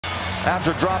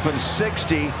After dropping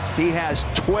 60, he has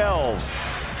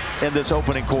 12 in this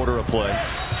opening quarter of play.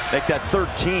 Make that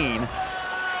 13.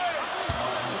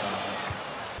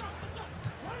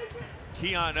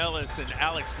 Keon Ellis and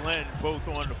Alex Len both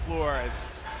on the floor as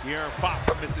De'Aaron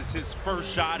Fox misses his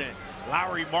first shot and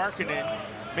Lauri Markkanen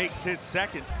makes his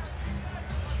second.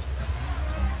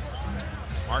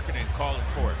 Markkanen calling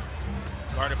for it.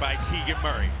 Guarded by Keegan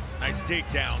Murray. Nice dig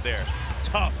down there.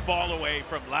 Tough fall away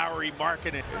from Lauri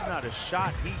Markkanen. There's not a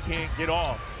shot he can't get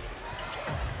off.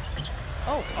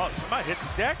 Oh, somebody hit the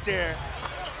deck there.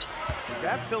 Is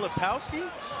that Filipowski?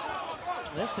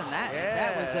 Listen,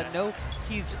 that was a no.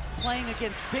 He's playing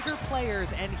against bigger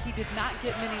players, and he did not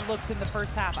get many looks in the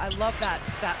first half. I love that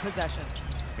possession.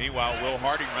 Meanwhile, Will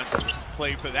Harding runs a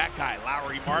play for that guy,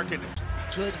 Lauri Markkanen.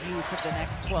 Good use of the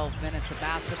next 12 minutes of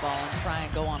basketball and try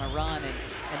and go on a run,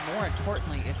 and more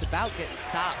importantly, it's about getting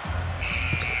stops.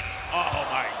 Oh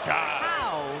my God!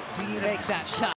 How do you make that shot?